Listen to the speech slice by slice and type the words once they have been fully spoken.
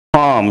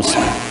palms.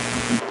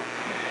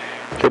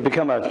 They've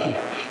become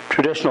a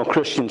traditional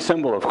Christian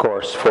symbol, of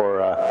course,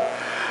 for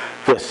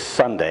this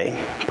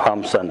Sunday,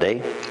 Palm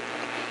Sunday.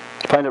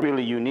 I find it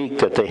really unique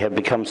that they have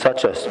become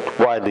such a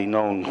widely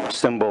known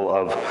symbol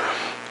of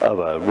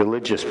a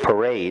religious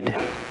parade,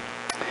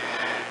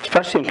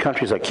 especially in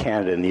countries like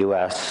Canada and the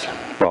U.S.,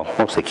 well,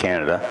 mostly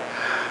Canada,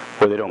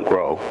 where they don't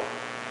grow.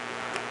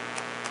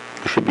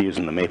 We should be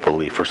using the maple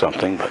leaf or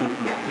something, but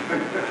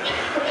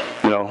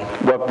you know,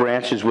 what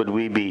branches would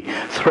we be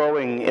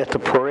throwing at the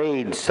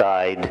parade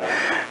side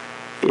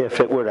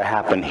if it were to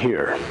happen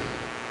here?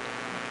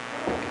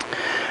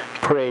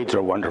 Parades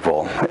are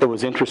wonderful. It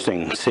was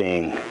interesting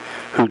seeing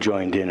who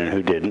joined in and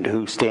who didn't,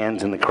 who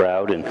stands in the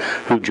crowd and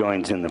who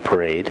joins in the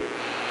parade.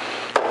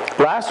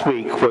 Last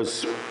week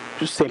was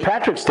St.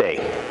 Patrick's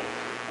Day.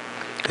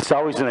 It's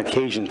always an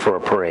occasion for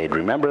a parade.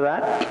 Remember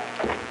that?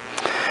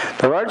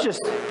 The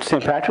largest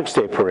St. Patrick's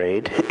Day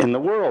parade in the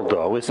world,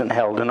 though, isn't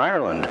held in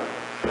Ireland.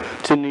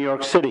 It's in New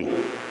York City.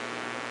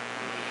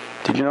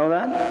 Did you know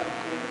that?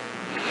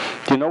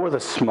 Do you know where the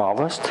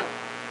smallest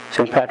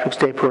St. Patrick's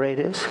Day parade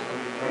is?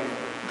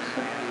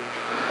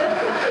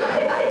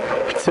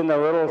 It's in a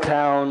little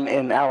town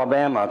in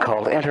Alabama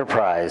called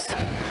Enterprise.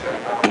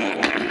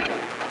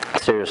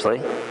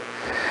 Seriously.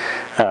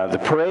 The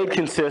parade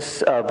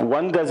consists of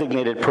one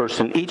designated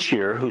person each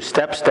year who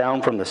steps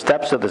down from the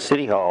steps of the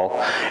City Hall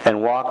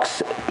and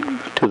walks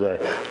to the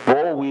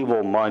Boll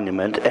Weevil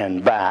Monument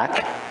and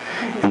back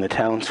in the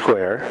town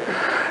square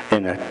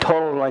in a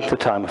total length of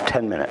time of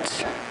 10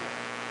 minutes.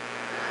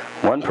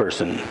 One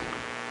person,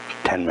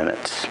 10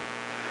 minutes.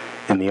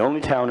 In the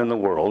only town in the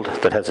world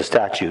that has a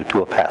statue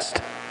to a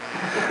pest.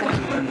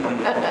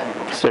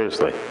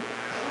 Seriously.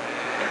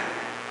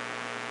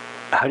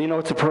 How do you know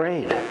it's a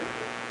parade?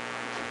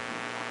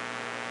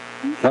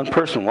 One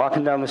person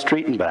walking down the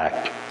street and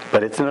back,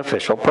 but it's an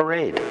official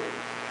parade.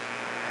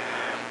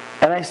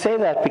 And I say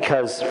that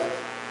because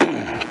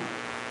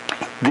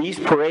these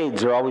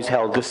parades are always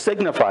held to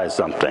signify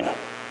something.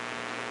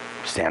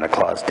 Santa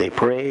Claus Day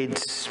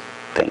parades,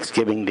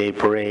 Thanksgiving Day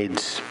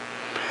parades.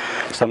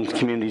 Some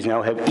communities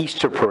now have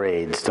Easter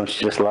parades. Don't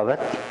you just love it?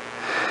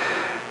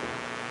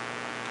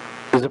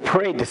 There's a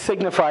parade to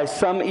signify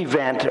some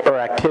event or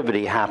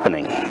activity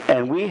happening.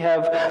 And we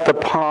have the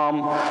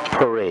Palm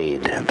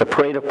Parade. The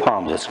Parade of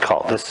Palms, it's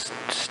called, this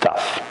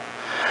stuff.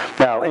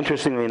 Now,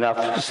 interestingly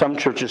enough, some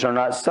churches are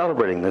not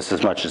celebrating this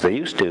as much as they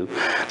used to.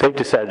 They've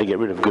decided to get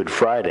rid of Good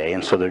Friday,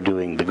 and so they're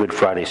doing the Good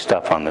Friday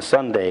stuff on the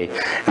Sunday,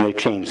 and they've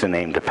changed the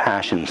name to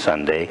Passion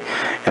Sunday,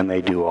 and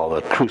they do all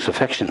the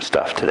crucifixion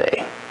stuff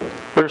today.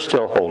 We're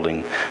still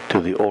holding to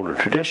the older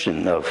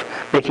tradition of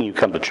making you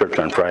come to church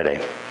on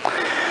Friday.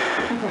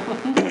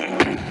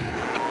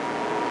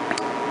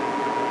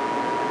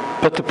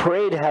 But the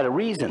parade had a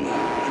reason,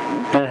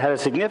 and it had a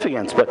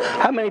significance. But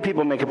how many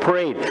people make a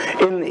parade?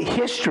 In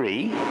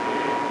history,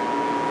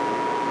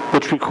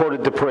 which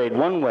recorded the parade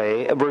one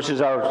way,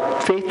 versus our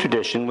faith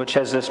tradition, which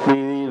has us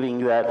believing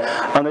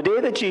that on the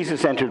day that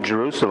Jesus entered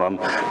Jerusalem,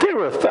 there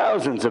were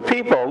thousands of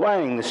people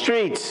lining the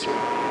streets,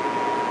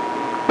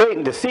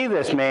 waiting to see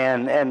this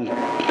man and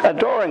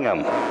adoring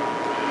him.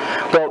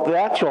 Well, the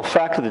actual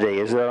fact of the day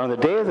is that on the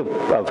day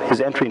of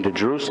his entry into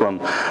Jerusalem,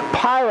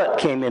 Pilate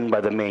came in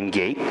by the main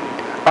gate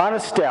on a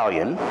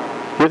stallion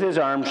with his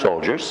armed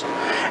soldiers,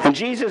 and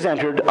Jesus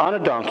entered on a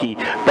donkey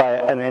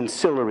by an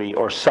ancillary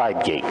or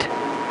side gate.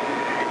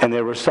 And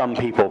there were some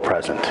people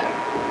present.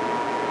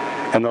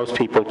 And those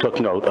people took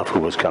note of who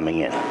was coming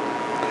in.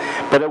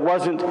 But it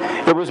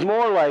was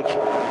more like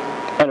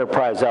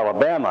Enterprise,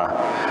 Alabama,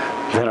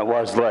 than it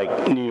was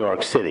like New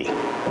York City.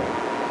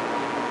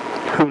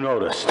 Who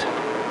noticed?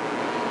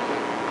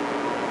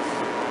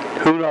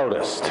 Who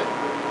noticed?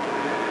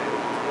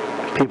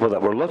 People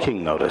that were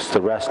looking noticed.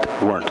 The rest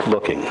weren't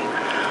looking.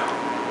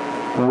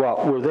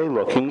 What were they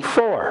looking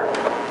for?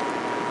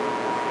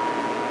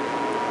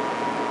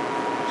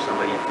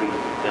 Somebody to free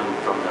them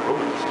from the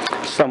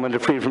Romans. Someone to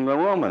free from the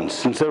Romans.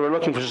 Since they were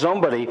looking for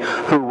somebody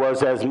who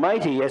was as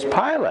mighty as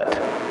Pilate.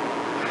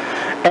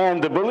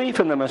 And the belief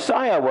in the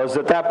Messiah was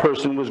that that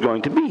person was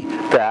going to be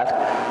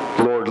that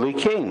lordly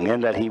king,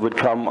 and that he would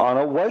come on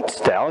a white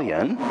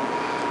stallion,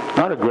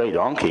 not a gray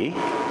donkey.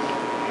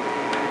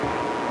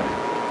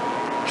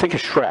 Think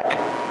of Shrek.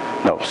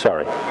 No,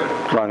 sorry.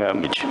 Wrong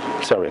image.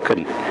 Sorry, I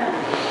couldn't.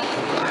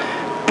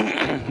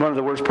 One of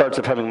the worst parts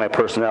of having my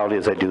personality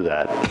is I do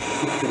that.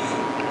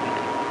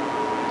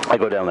 I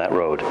go down that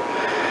road.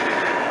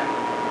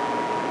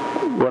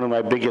 One of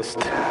my biggest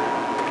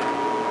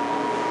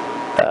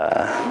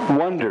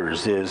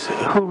wonders is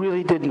who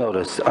really did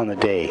notice on the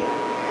day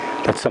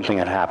that something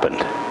had happened.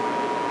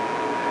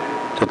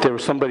 That there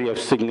was somebody of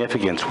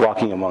significance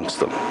walking amongst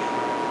them.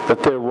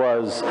 That there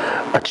was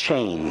a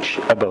change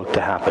about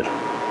to happen.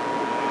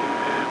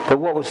 But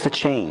what was the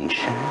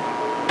change?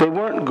 They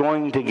weren't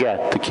going to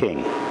get the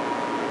king.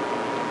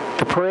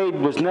 The parade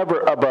was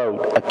never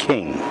about a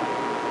king.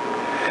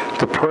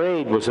 The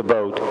parade was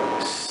about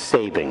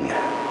saving.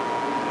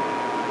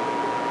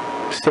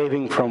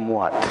 Saving from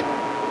what?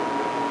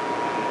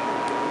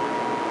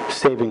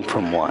 Saving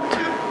from what?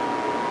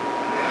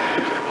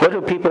 What do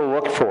people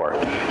look for?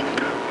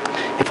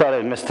 You thought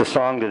I missed the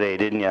song today,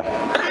 didn't you?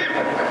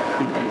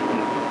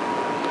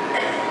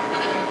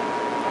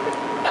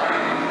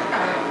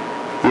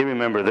 You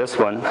remember this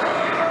one.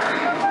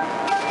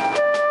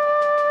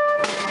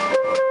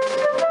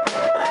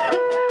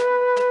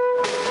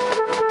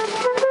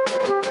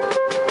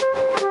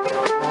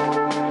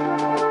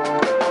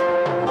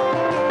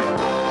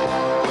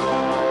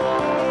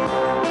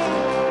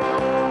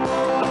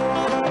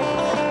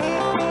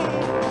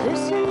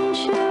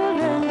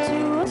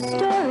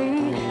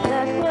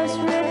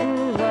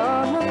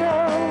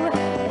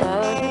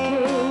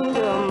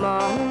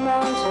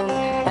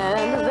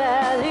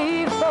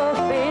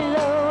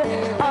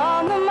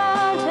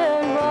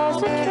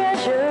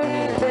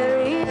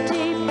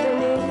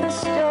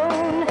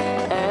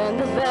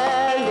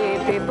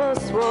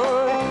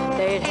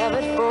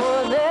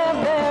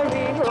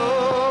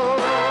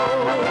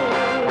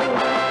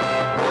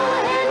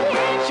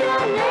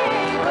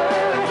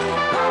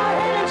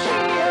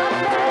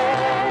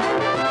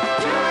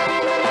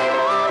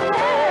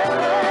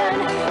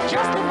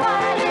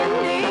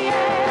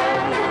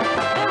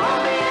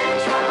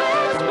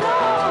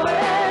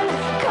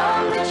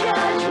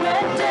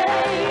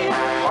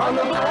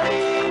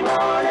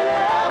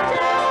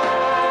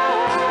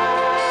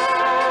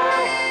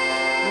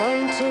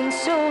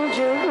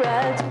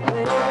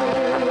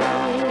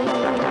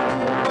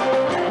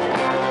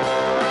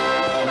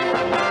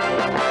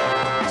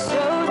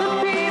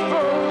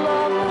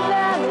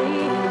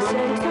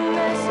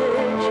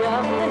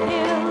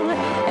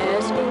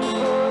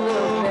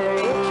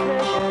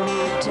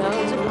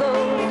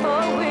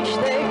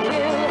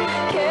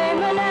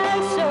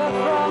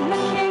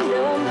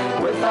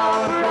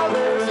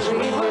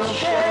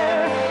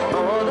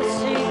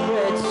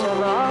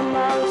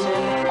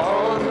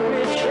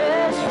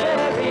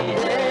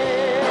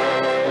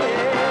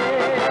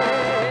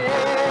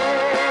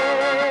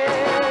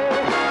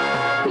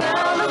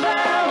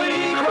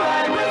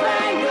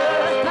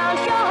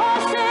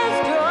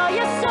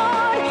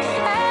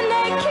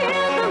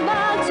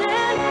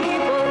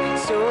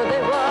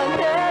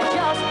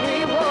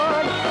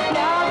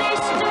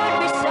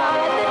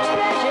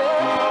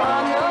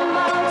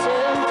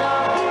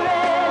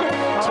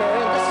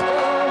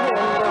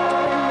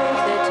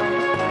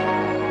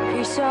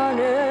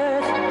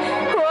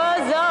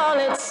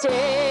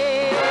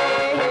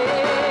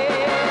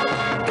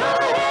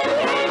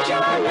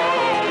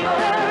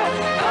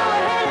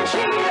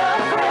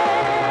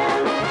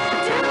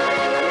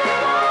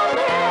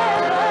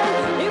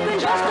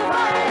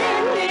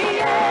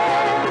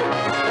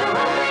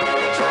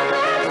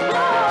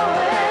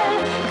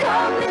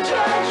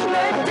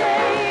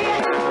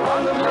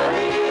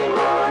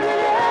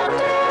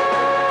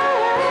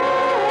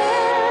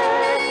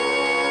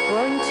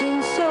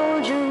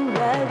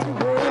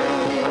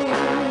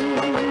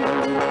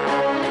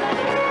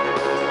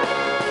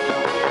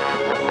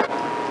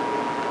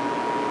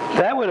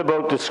 That would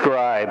about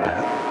describe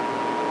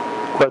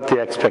what the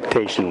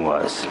expectation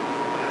was.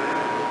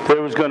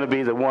 There was going to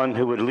be the one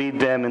who would lead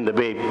them in the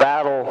big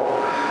battle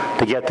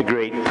to get the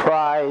great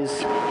prize,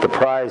 the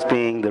prize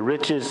being the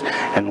riches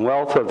and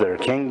wealth of their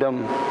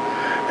kingdom.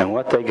 And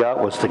what they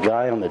got was the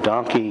guy on the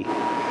donkey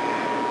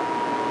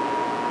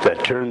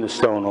that turned the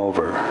stone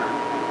over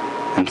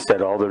and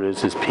said, all there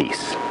is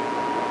peace.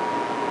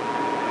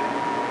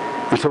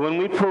 And so when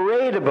we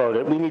parade about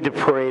it, we need to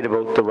parade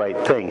about the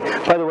right thing.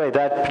 By the way,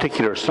 that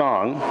particular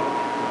song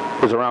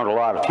was around a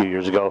lot a few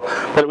years ago,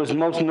 but it was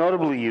most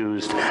notably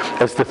used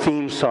as the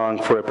theme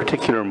song for a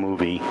particular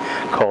movie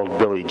called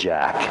Billy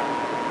Jack.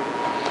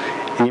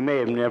 And you may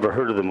have never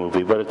heard of the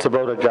movie, but it's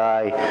about a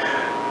guy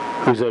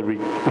who's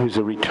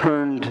a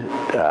returned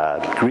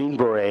Green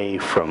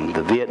Beret from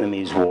the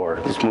Vietnamese War.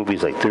 This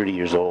movie's like 30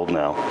 years old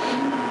now.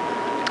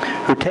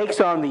 Who takes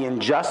on the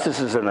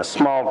injustices in a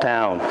small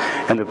town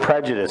and the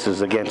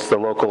prejudices against the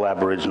local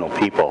Aboriginal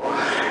people.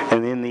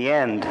 And in the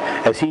end,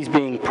 as he's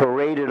being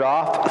paraded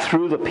off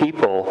through the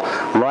people,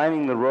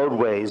 lining the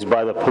roadways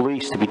by the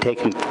police to be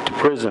taken to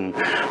prison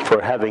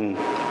for having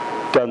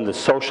done the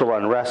social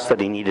unrest that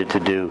he needed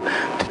to do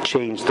to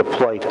change the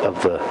plight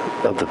of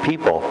the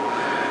people,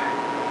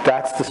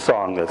 that's the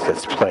song that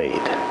gets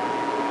played.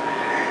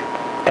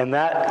 And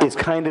that is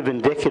kind of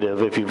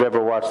indicative, if you've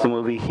ever watched the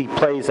movie, he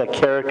plays a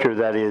character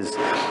that is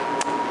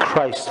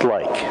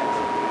Christ-like.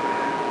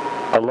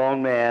 A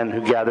lone man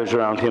who gathers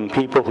around him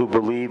people who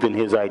believe in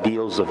his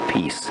ideals of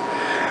peace.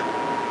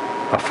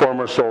 A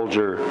former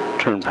soldier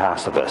turned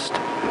pacifist.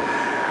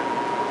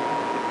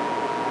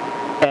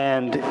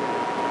 And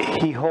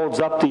he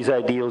holds up these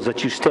ideals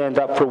that you stand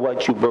up for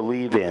what you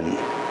believe in.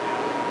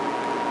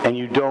 And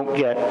you don't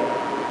get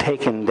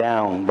taken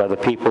down by the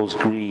people's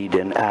greed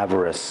and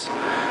avarice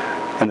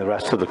and the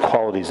rest of the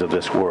qualities of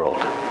this world.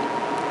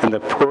 And the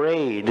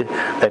parade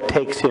that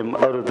takes him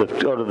out of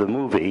the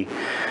movie,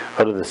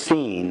 out of the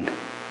scene,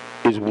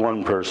 is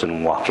one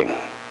person walking.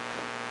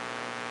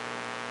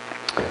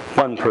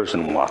 One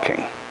person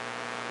walking.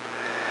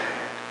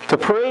 The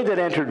parade that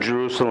entered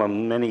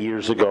Jerusalem many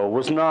years ago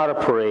was not a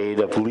parade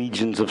of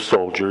legions of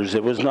soldiers.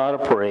 It was not a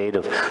parade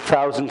of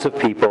thousands of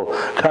people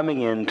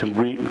coming in to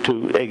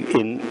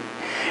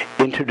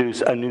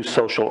introduce a new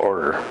social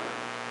order.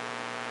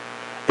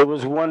 It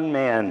was one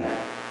man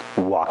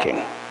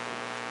walking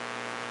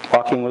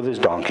with his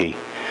donkey,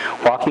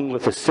 walking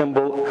with a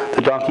symbol,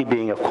 the donkey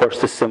being, of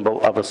course, the symbol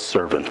of a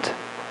servant.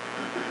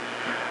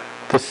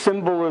 The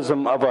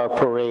symbolism of our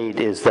parade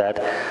is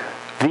that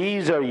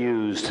these are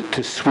used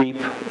to sweep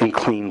and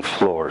clean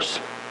floors.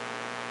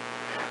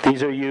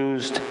 These are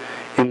used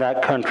in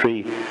that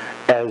country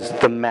as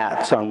the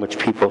mats on which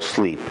people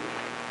sleep.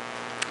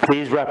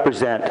 These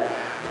represent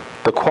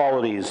the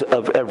qualities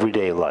of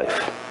everyday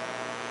life.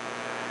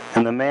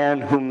 And the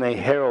man whom they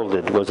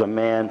heralded was a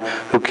man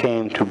who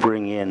came to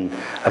bring in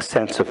a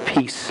sense of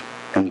peace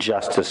and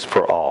justice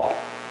for all.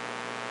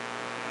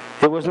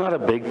 It was not a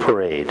big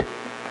parade,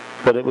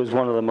 but it was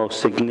one of the most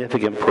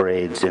significant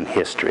parades in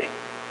history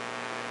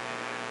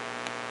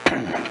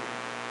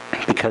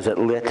because it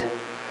lit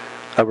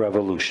a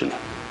revolution.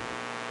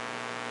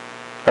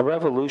 A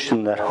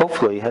revolution that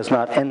hopefully has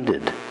not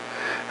ended.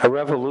 A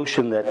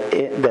revolution that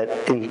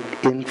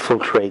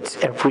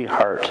infiltrates every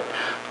heart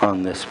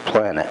on this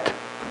planet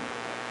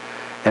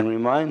and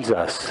reminds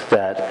us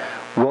that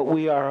what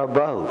we are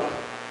about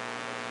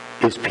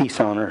is peace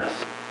on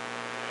earth.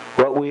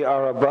 What we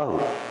are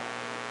about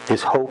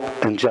is hope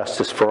and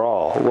justice for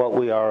all. What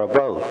we are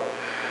about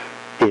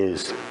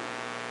is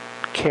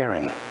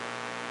caring,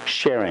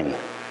 sharing,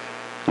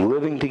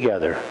 living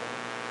together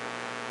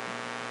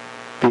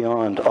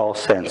beyond all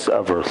sense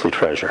of earthly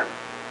treasure.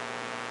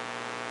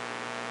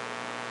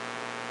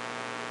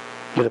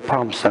 May the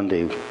Palm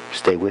Sunday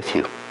stay with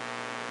you,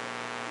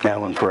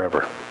 now and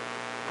forever.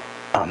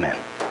 Amen.